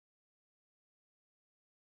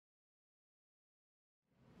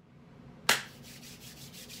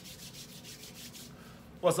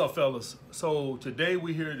What's up, fellas? So today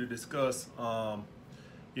we're here to discuss,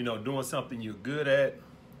 doing something you're good at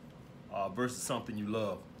versus something you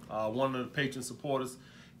love. One of the patron supporters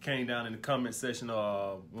came down in the comment section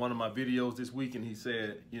of one of my videos this week, and he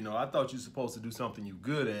said, I thought you're supposed to do something you're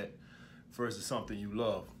good at versus something you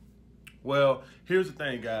love. Well, here's the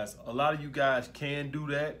thing, guys. A lot of you guys can do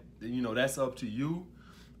that. That's up to you.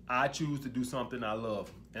 I choose to do something I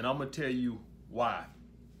love, and I'm gonna tell you why.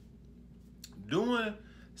 Doing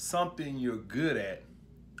something you're good at,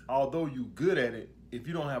 although you're good at it, if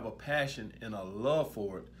you don't have a passion and a love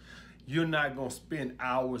for it, you're not gonna spend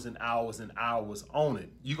hours and hours and hours on it.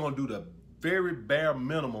 You're gonna do the very bare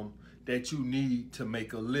minimum that you need to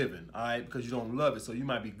make a living, all right? Because you don't love it. So you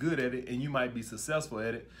might be good at it and you might be successful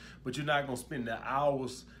at it, but you're not gonna spend the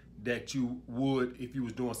hours that you would if you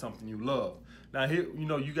was doing something you love. Now here,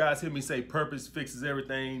 you guys hear me say purpose fixes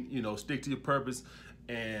everything, stick to your purpose.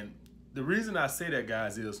 And the reason I say that,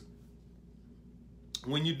 guys, is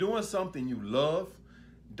when you're doing something you love,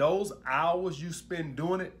 those hours you spend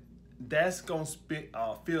doing it, that's gonna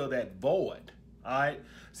fill that void. All right.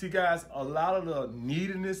 See, guys, a lot of the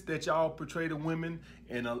neediness that y'all portray to women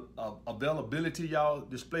and availability y'all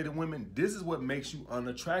display to women, this is what makes you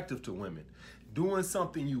unattractive to women. Doing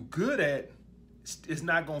something you good at is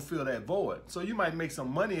not gonna fill that void. So you might make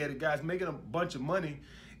some money at it, guys. Making a bunch of money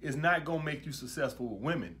is not gonna make you successful with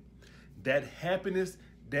women. That happiness,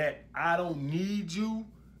 that I don't need you,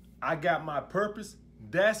 I got my purpose,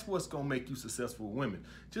 that's what's gonna make you successful with women.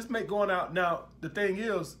 Just going out. Now, the thing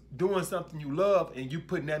is, doing something you love and you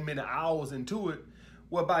putting that many hours into it,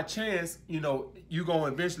 well, by chance, you're gonna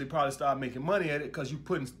eventually probably start making money at it because you're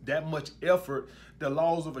putting that much effort. The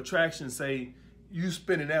laws of attraction say you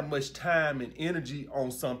spending that much time and energy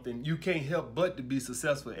on something, you can't help but to be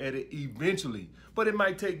successful at it eventually. But it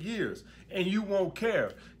might take years and you won't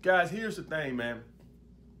care. Guys, here's the thing, man.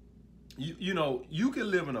 You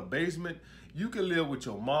can live in a basement, you can live with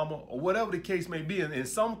your mama, or whatever the case may be. And in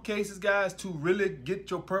some cases, guys, to really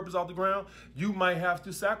get your purpose off the ground, you might have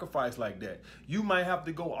to sacrifice like that. You might have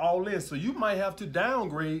to go all in. So you might have to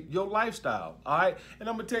downgrade your lifestyle, all right? And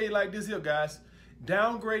I'm gonna tell you like this here, guys.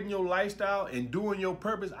 Downgrading your lifestyle and doing your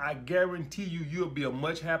purpose, I guarantee you'll be a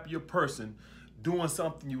much happier person doing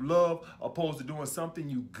something you love opposed to doing something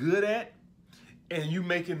you good at. And you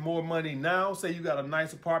making more money now, say you got a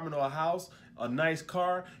nice apartment or a house, a nice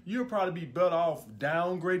car, you'll probably be better off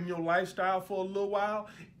downgrading your lifestyle for a little while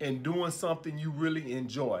and doing something you really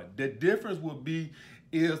enjoy. The difference will be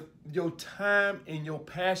is your time and your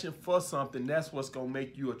passion for something. That's what's gonna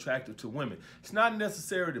make you attractive to women. It's not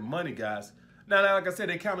necessarily the money, guys. Now, like I said,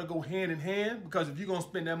 they kind of go hand in hand, because if you're gonna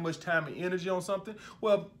spend that much time and energy on something,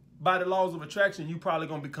 well, by the laws of attraction, you probably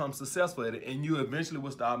gonna become successful at it and you eventually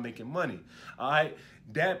will start making money, all right?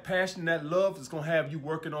 That passion, that love is gonna have you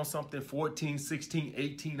working on something 14, 16,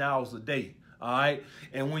 18 hours a day, all right?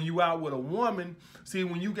 And when you out with a woman, see,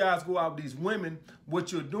 when you guys go out with these women,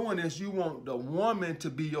 what you're doing is you want the woman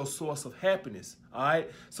to be your source of happiness, all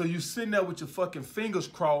right? So you sitting there with your fucking fingers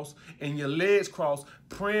crossed and your legs crossed,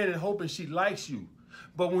 praying and hoping she likes you.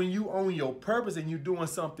 But when you own your purpose and you're doing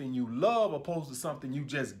something you love opposed to something you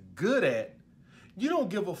just good at, you don't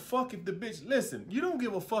give a fuck if the bitch, listen, you don't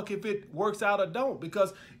give a fuck if it works out or don't,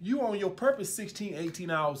 because you own your purpose 16,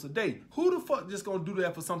 18 hours a day. Who the fuck just gonna do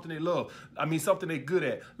that for something they love? I mean, something they good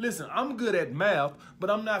at. Listen, I'm good at math, but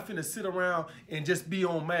I'm not finna sit around and just be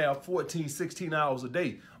on math 14, 16 hours a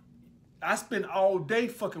day. I spend all day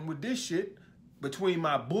fucking with this shit. Between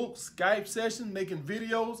my books, Skype sessions, making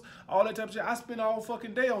videos, all that type of shit, I spend all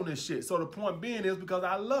fucking day on this shit. So the point being is because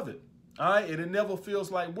I love it, all right? And it never feels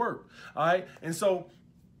like work, all right? And so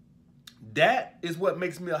that is what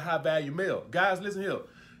makes me a high value male. Guys, listen here.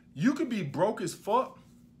 You could be broke as fuck,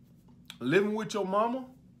 living with your mama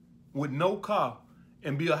with no car,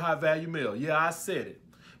 and be a high value male. Yeah, I said it.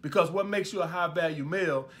 Because what makes you a high value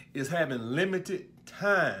male is having limited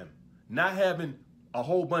time, not having a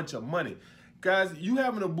whole bunch of money. Guys, you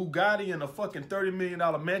having a Bugatti and a fucking $30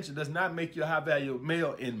 million mansion does not make you a high-value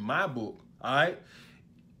male in my book, all right?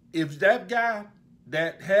 If that guy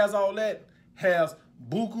that has all that has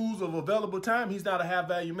bukus of available time, he's not a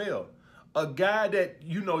high-value male. A guy that,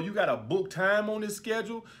 you got to book time on his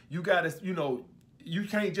schedule, you got to, you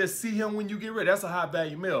can't just see him when you get ready. That's a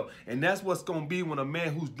high-value male. And that's what's going to be when a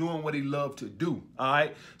man who's doing what he loves to do, all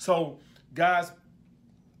right? So, guys,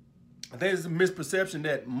 I think there's a misperception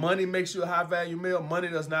that money makes you a high-value male. Money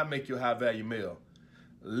does not make you a high-value male.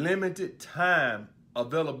 Limited time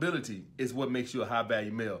availability is what makes you a high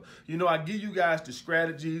value male. You know, I give you guys the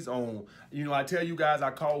strategies on, you know, I tell you guys,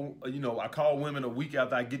 I call women a week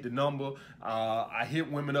after I get the number. I hit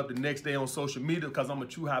women up the next day on social media because I'm a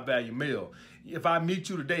true high value male. If I meet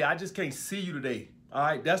you today, I just can't see you today. All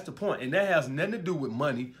right, that's the point. And that has nothing to do with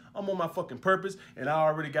money. I'm on my fucking purpose and I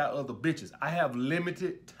already got other bitches. I have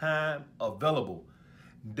limited time available.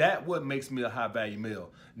 That what makes me a high value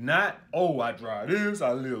male. Not, oh, I drive this,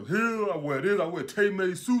 I live here, I wear this, I wear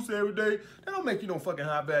tailor-made suits every day. That don't make you no fucking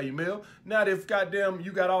high value male. Not if goddamn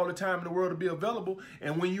you got all the time in the world to be available.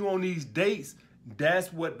 And when you on these dates,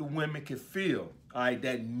 that's what the women can feel. All right,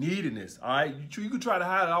 that neediness. All right, you can try to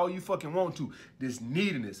hide it all you fucking want to. This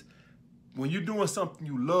neediness. When you're doing something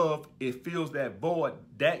you love, it fills that void.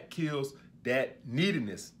 That kills that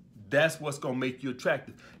neediness. That's what's gonna make you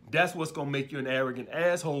attractive. That's what's gonna make you an arrogant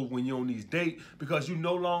asshole when you're on these dates because you're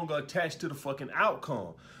no longer attached to the fucking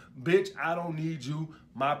outcome. Bitch, I don't need you.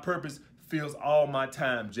 My purpose fills all my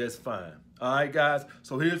time just fine. All right, guys?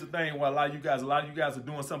 So here's the thing. While a lot of you guys are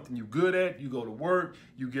doing something you're good at. You go to work,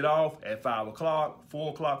 you get off at 5 o'clock,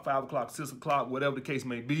 4 o'clock, 5 o'clock, 6 o'clock, whatever the case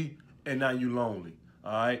may be, and now you're lonely.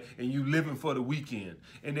 All right, and you living for the weekend,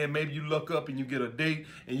 and then maybe you look up and you get a date,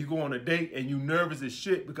 and you go on a date, and you nervous as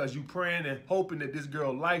shit because you praying and hoping that this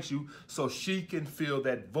girl likes you, so she can fill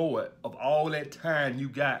that void of all that time you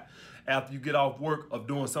got after you get off work of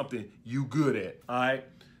doing something you good at. All right,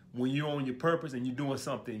 when you're on your purpose and you're doing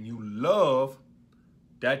something you love,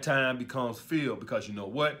 that time becomes filled because you know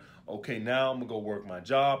what? Okay, now I'm gonna go work my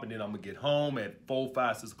job and then I'm gonna get home at 4,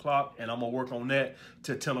 5, 6 o'clock and I'm gonna work on that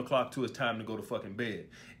till 10 o'clock till it's time to go to fucking bed.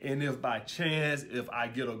 And if by chance, if I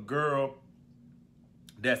get a girl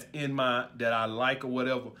that's that I like or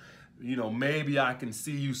whatever, you know, maybe I can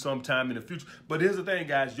see you sometime in the future. But here's the thing,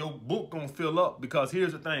 guys, your book gonna fill up because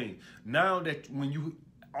here's the thing. Now that when you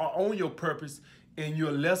are on your purpose and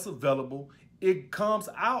you're less available, it comes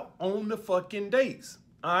out on the fucking dates.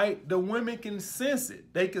 All right, the women can sense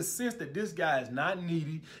it. They can sense that this guy is not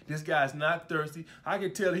needy. This guy is not thirsty. I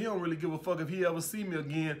can tell he don't really give a fuck if he ever see me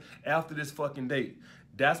again after this fucking date.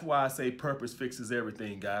 That's why I say purpose fixes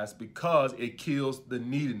everything, guys, because it kills the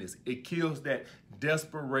neediness. It kills that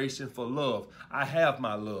desperation for love. I have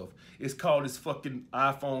my love. It's called this fucking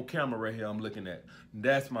iPhone camera right here I'm looking at.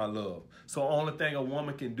 That's my love. So only thing a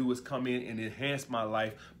woman can do is come in and enhance my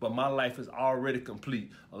life, but my life is already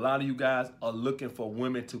complete. A lot of you guys are looking for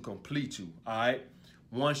women to complete you, all right?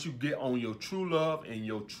 Once you get on your true love and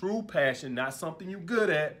your true passion, not something you're good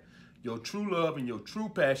at, your true love and your true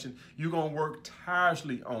passion, you're going to work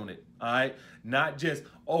tirelessly on it, all right? Not just,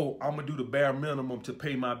 oh, I'm going to do the bare minimum to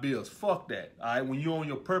pay my bills. Fuck that, all right? When you're on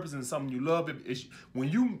your purpose and something you love, when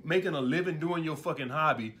you making a living doing your fucking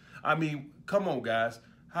hobby, I mean, come on, guys.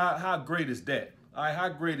 How great is that? All right, how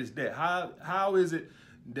great is that? How is it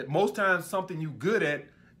that most times something you good at,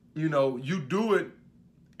 you know, you do it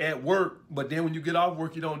at work, but then when you get off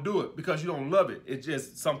work, you don't do it because you don't love it. It's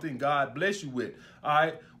just something God bless you with. All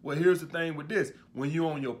right. Well, here's the thing with this: when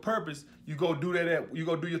you're on your purpose, you go do you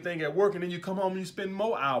go do your thing at work, and then you come home and you spend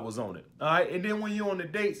more hours on it. All right. And then when you're on the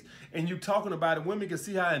dates and you talking about it, women can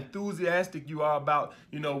see how enthusiastic you are about,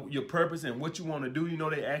 you know, your purpose and what you want to do. You know,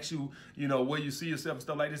 they ask you, you know, where you see yourself and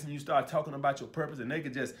stuff like this, and you start talking about your purpose, and they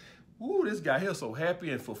can just, ooh, this guy here so happy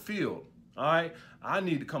and fulfilled. All right. I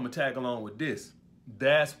need to come and tag along with this.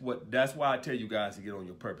 That's why I tell you guys to get on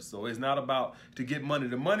your purpose. So it's not about to get money.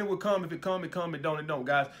 The money will come. If it come, it come. It don't,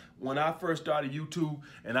 guys. When I first started YouTube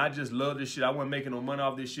and I just loved this shit, I wasn't making no money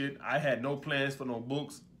off this shit. I had no plans for no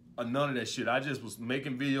books or none of that shit. I just was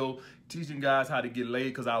making videos, teaching guys how to get laid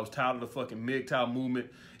because I was tired of the fucking MGTOW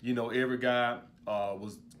movement. You know, every guy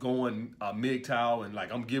was going MGTOW and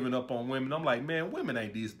like I'm giving up on women. I'm like, man, women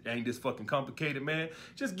ain't this fucking complicated, man.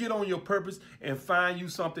 Just get on your purpose and find you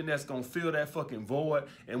something that's gonna fill that fucking void.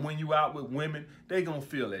 And when you out with women, they gonna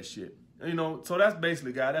feel that shit. You know, so that's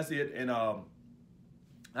basically, guys, that's it. And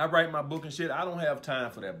I write my book and shit. I don't have time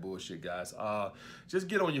for that bullshit, guys. Just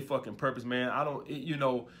get on your fucking purpose, man. You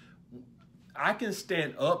know, I can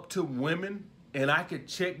stand up to women and I can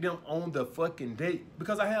check them on the fucking date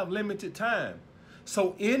because I have limited time.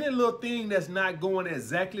 So any little thing that's not going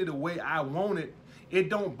exactly the way I want it, it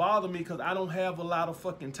don't bother me because I don't have a lot of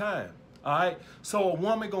fucking time. All right. So a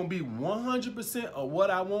woman gonna be 100% of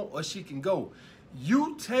what I want, or she can go.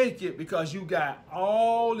 You take it because you got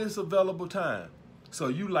all this available time. So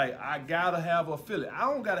you like, I gotta have her feel it. I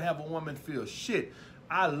don't gotta have a woman feel shit.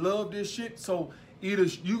 I love this shit. So either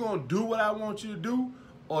you gonna do what I want you to do,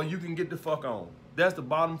 or you can get the fuck on. That's the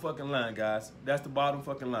bottom fucking line, guys. That's the bottom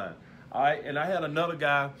fucking line. All right, and I had another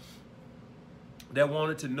guy that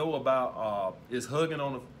wanted to know about is hugging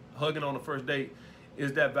on the first date,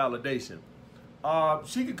 is that validation.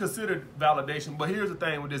 She can consider validation, but here's the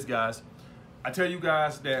thing with this, guys. I tell you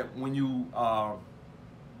guys that when you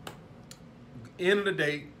end of the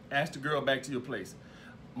day, ask the girl back to your place.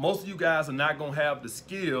 Most of you guys are not gonna have the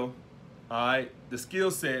skill, all right, the skill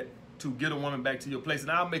set to get a woman back to your place.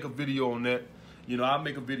 And I'll make a video on that. You know, I'll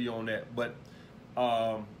make a video on that. But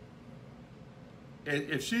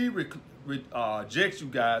if she rejects you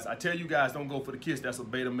guys, I tell you guys, don't go for the kiss. That's a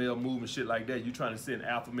beta male move and shit like that. You trying to send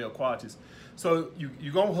alpha male qualities. So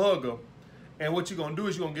you gonna hug her, and what you're gonna do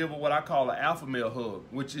is you're gonna give her what I call an alpha male hug,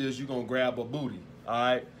 which is you're gonna grab her booty. All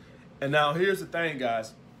right. And now here's the thing,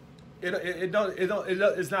 guys.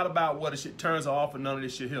 It's not about what shit turns her off and none of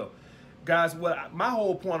this shit here. Guys, my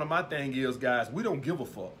whole point of my thing is, guys, we don't give a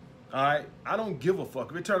fuck. All right? I don't give a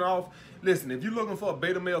fuck. If it turn off, listen, if you're looking for a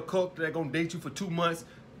beta male cuck that's gonna date you for 2 months,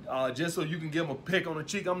 just so you can give him a peck on the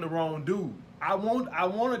cheek, I'm the wrong dude. I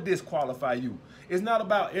want to disqualify you. It's not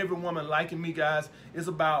about every woman liking me, guys. It's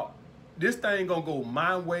about this thing gonna go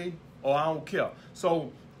my way or I don't care.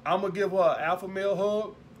 So I'm gonna give her an alpha male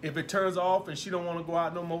hug. If it turns off and she don't want to go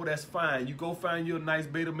out no more, that's fine. You go find you a nice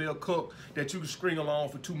beta male cook that you can string along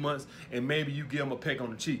for 2 months, and maybe you give him a peck on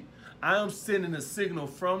the cheek. I am sending a signal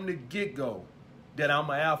from the get-go that I'm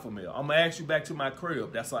an alpha male. I'm gonna ask you back to my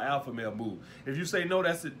crib. That's an alpha male move. If you say no,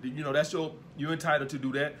 that's it. You know, that's you're entitled to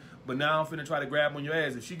do that. But now I'm finna try to grab on your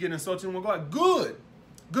ass. If she get insulted and go out, good.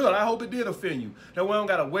 Good. I hope it did offend you. That way I don't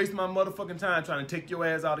gotta waste my motherfucking time trying to take your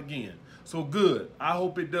ass out again. So good. I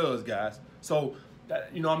hope it does, guys. So,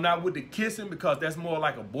 you know, I'm not with the kissing because that's more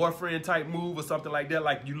like a boyfriend type move or something like that.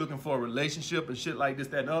 Like you looking for a relationship and shit like this,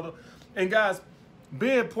 that, and other. And guys,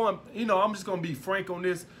 being point, you know, I'm just gonna be frank on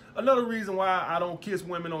this. Another reason why I don't kiss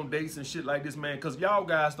women on dates and shit like this, man, because y'all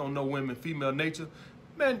guys don't know women, female nature.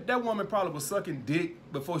 Man, that woman probably was sucking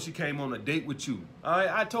dick before she came on a date with you. All right,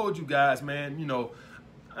 I told you guys, man, you know,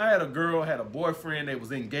 I had a girl, had a boyfriend that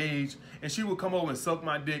was engaged, and she would come over and suck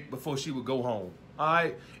my dick before she would go home. All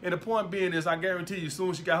right, and the point being is, I guarantee you, as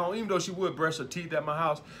soon as she got home, even though she would brush her teeth at my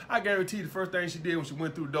house, I guarantee the first thing she did when she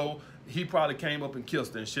went through the door, he probably came up and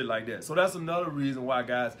kissed her and shit like that. So that's another reason why,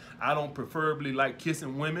 guys, I don't preferably like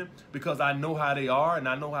kissing women, because I know how they are and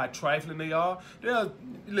I know how trifling they are.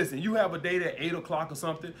 Listen, you have a date at 8 o'clock or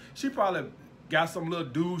something, she probably got some little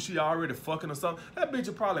dude she already fucking or something. That bitch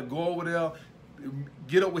will probably go over there,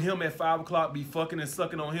 get up with him at 5 o'clock, be fucking and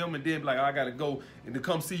sucking on him, and then be like, oh, I gotta go and to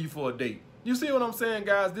come see you for a date. You see what I'm saying,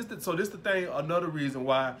 guys? So this the thing, another reason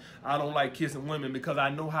why I don't like kissing women, because I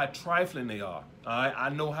know how trifling they are. All right? I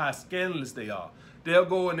know how scandalous they are. They'll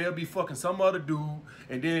go and they'll be fucking some other dude,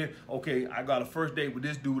 and then, okay, I got a first date with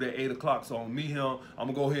this dude at 8 o'clock, so I'm gonna meet him. I'm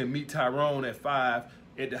gonna go ahead and meet Tyrone at 5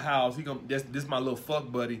 at the house. This my little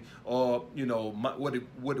fuck buddy, or you know, what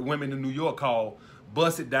the women in New York call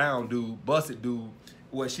bust it down, dude, bust it, dude.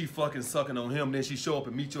 Where she fucking sucking on him, then she show up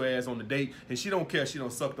and meet your ass on the date, and she don't care if she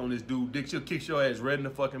don't sucked on this dude dick. She'll kick your ass right in the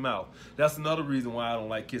fucking mouth. That's another reason why I don't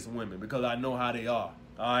like kissing women, because I know how they are.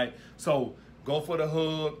 All right, so go for the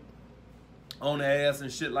hug on the ass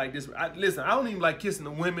and shit like this. Listen, I don't even like kissing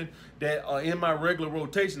the women that are in my regular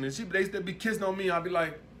rotation, and they still be kissing on me. I'll be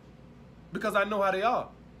like, because I know how they are.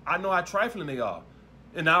 I know how trifling they are.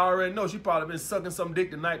 And I already know she probably been sucking some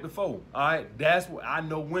dick the night before. All right, that's what I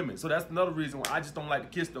know women. So that's another reason why I just don't like to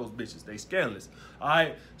kiss those bitches. They scandalous. All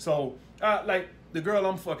right, so like the girl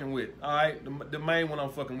I'm fucking with. All right, the main one I'm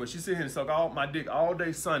fucking with. She sit here and suck all my dick all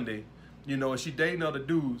day Sunday, you know, and she dating other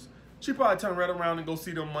dudes. She probably turn right around and go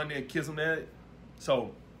see them Monday and kiss them there.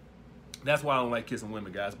 So that's why I don't like kissing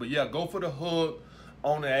women, guys. But yeah, go for the hug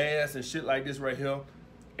on the ass and shit like this right here.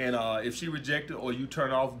 And if she rejected or you turn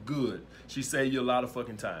off, good. She saved you a lot of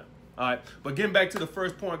fucking time. All right. But getting back to the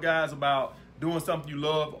first point, guys, about doing something you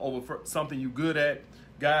love over something you good at.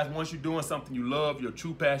 Guys, once you're doing something you love, your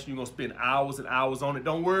true passion, you're going to spend hours and hours on it.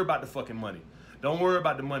 Don't worry about the fucking money. Don't worry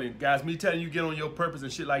about the money. Guys, me telling you get on your purpose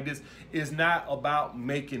and shit like this is not about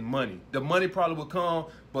making money. The money probably will come,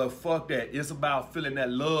 but fuck that. It's about feeling that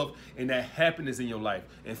love and that happiness in your life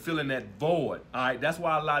and feeling that void. All right. That's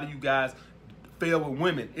why a lot of you guys fail with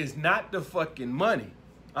women. It's not the fucking money.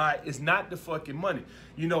 All right, it's not the fucking money.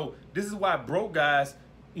 You know, this is why broke guys,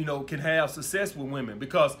 you know, can have success with women,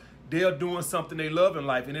 because they're doing something they love in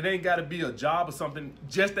life, and it ain't got to be a job or something.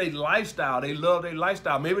 Just a lifestyle. They love their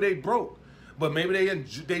lifestyle. Maybe they broke, but maybe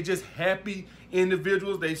they just happy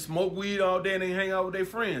individuals. They smoke weed all day and they hang out with their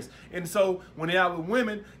friends. And so when they out with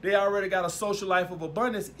women, they already got a social life of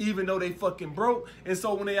abundance, even though they fucking broke. And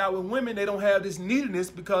so when they out with women, they don't have this neediness,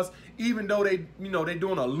 because even though they, you know, they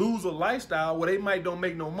doing a loser lifestyle where they might don't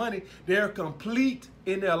make no money, they're complete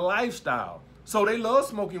in their lifestyle. So they love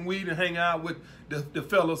smoking weed and hang out with the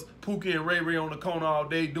fellas, Pookie and Ray Ray on the corner all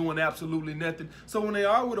day doing absolutely nothing. So when they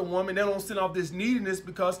are with a woman, they don't send off this neediness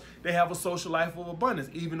because they have a social life of abundance,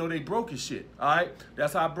 even though they broke as shit. All right,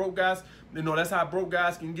 that's how broke guys. That's how broke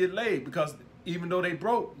guys can get laid, because even though they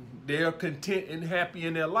broke, they're content and happy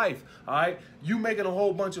in their life. All right, you making a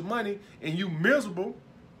whole bunch of money and you miserable.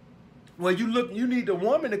 Well, you need the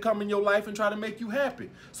woman to come in your life and try to make you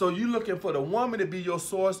happy. So you're looking for the woman to be your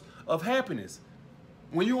source of happiness.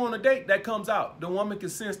 When you're on a date, that comes out. The woman can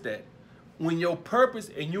sense that. When your purpose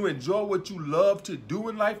and you enjoy what you love to do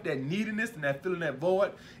in life, that neediness and that feeling, that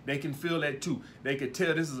void, they can feel that too. They can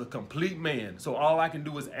tell this is a complete man. So all I can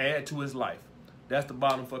do is add to his life. That's the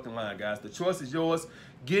bottom fucking line, guys. The choice is yours.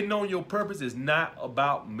 Getting on your purpose is not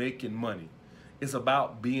about making money. It's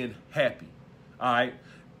about being happy. All right?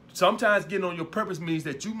 Sometimes getting on your purpose means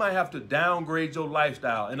that you might have to downgrade your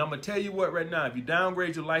lifestyle. And I'm going to tell you what right now, if you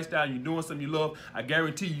downgrade your lifestyle and you're doing something you love, I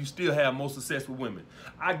guarantee you still have more success with women.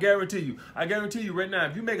 I guarantee you right now,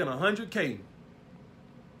 if you're making 100K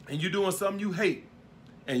and you're doing something you hate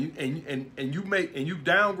and you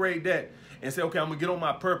downgrade that and say, okay, I'm going to get on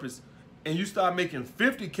my purpose, and you start making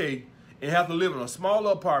 50K and have to live in a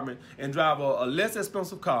smaller apartment and drive a less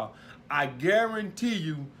expensive car, I guarantee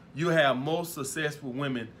you, you'll have more success with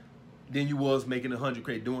women than you was making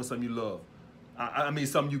 100K doing something you love. I mean,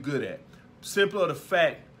 something you're good at. Simpler the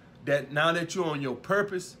fact that now that you're on your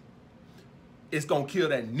purpose, it's going to kill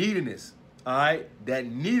that neediness, all right? That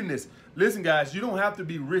neediness. Listen, guys, you don't have to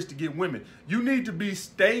be rich to get women. You need to be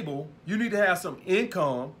stable. You need to have some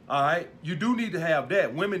income, all right? You do need to have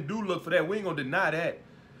that. Women do look for that. We ain't going to deny that.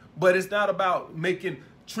 But it's not about making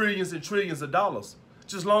trillions and trillions of dollars.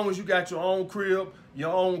 Just as long as you got your own crib,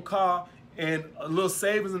 your own car, and a little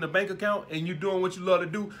savings in the bank account, and you doing what you love to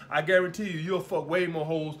do, I guarantee you, you'll fuck way more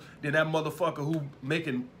hoes than that motherfucker who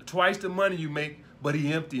making twice the money you make, but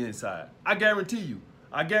he empty inside. I guarantee you.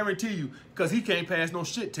 I guarantee you, because he can't pass no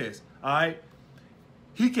shit test, all right?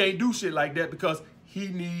 He can't do shit like that because he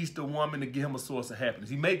needs the woman to give him a source of happiness.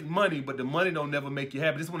 He makes money, but the money don't never make you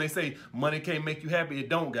happy. This is when they say money can't make you happy. It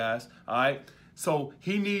don't, guys, all right? So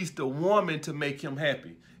he needs the woman to make him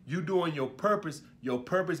happy. You doing your purpose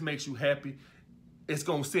makes you happy. It's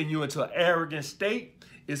going to send you into an arrogant state.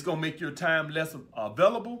 It's going to make your time less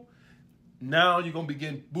available. Now you're going to be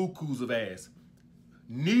getting bukus of ass.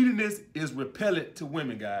 Neediness is repellent to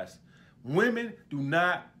women, guys. Women do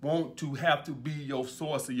not want to have to be your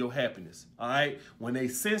source of your happiness, all right? When they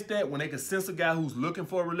sense that, when they can sense a guy who's looking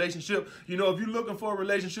for a relationship, you know, if you're looking for a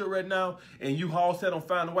relationship right now and you all set on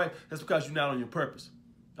finding a wife, that's because you're not on your purpose,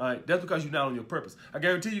 all right? That's because you're not on your purpose. I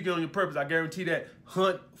guarantee you get on your purpose. I guarantee that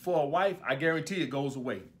hunt for a wife, I guarantee it goes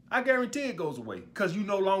away. I guarantee it goes away because you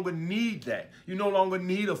no longer need that. You no longer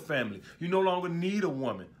need a family. You no longer need a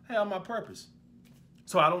woman. I have my purpose,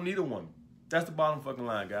 so I don't need a woman. That's the bottom fucking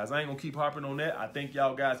line, guys. I ain't going to keep harping on that. I think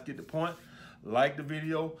y'all guys get the point. Like the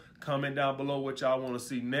video. Comment down below what y'all want to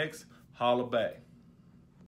see next. Holla back.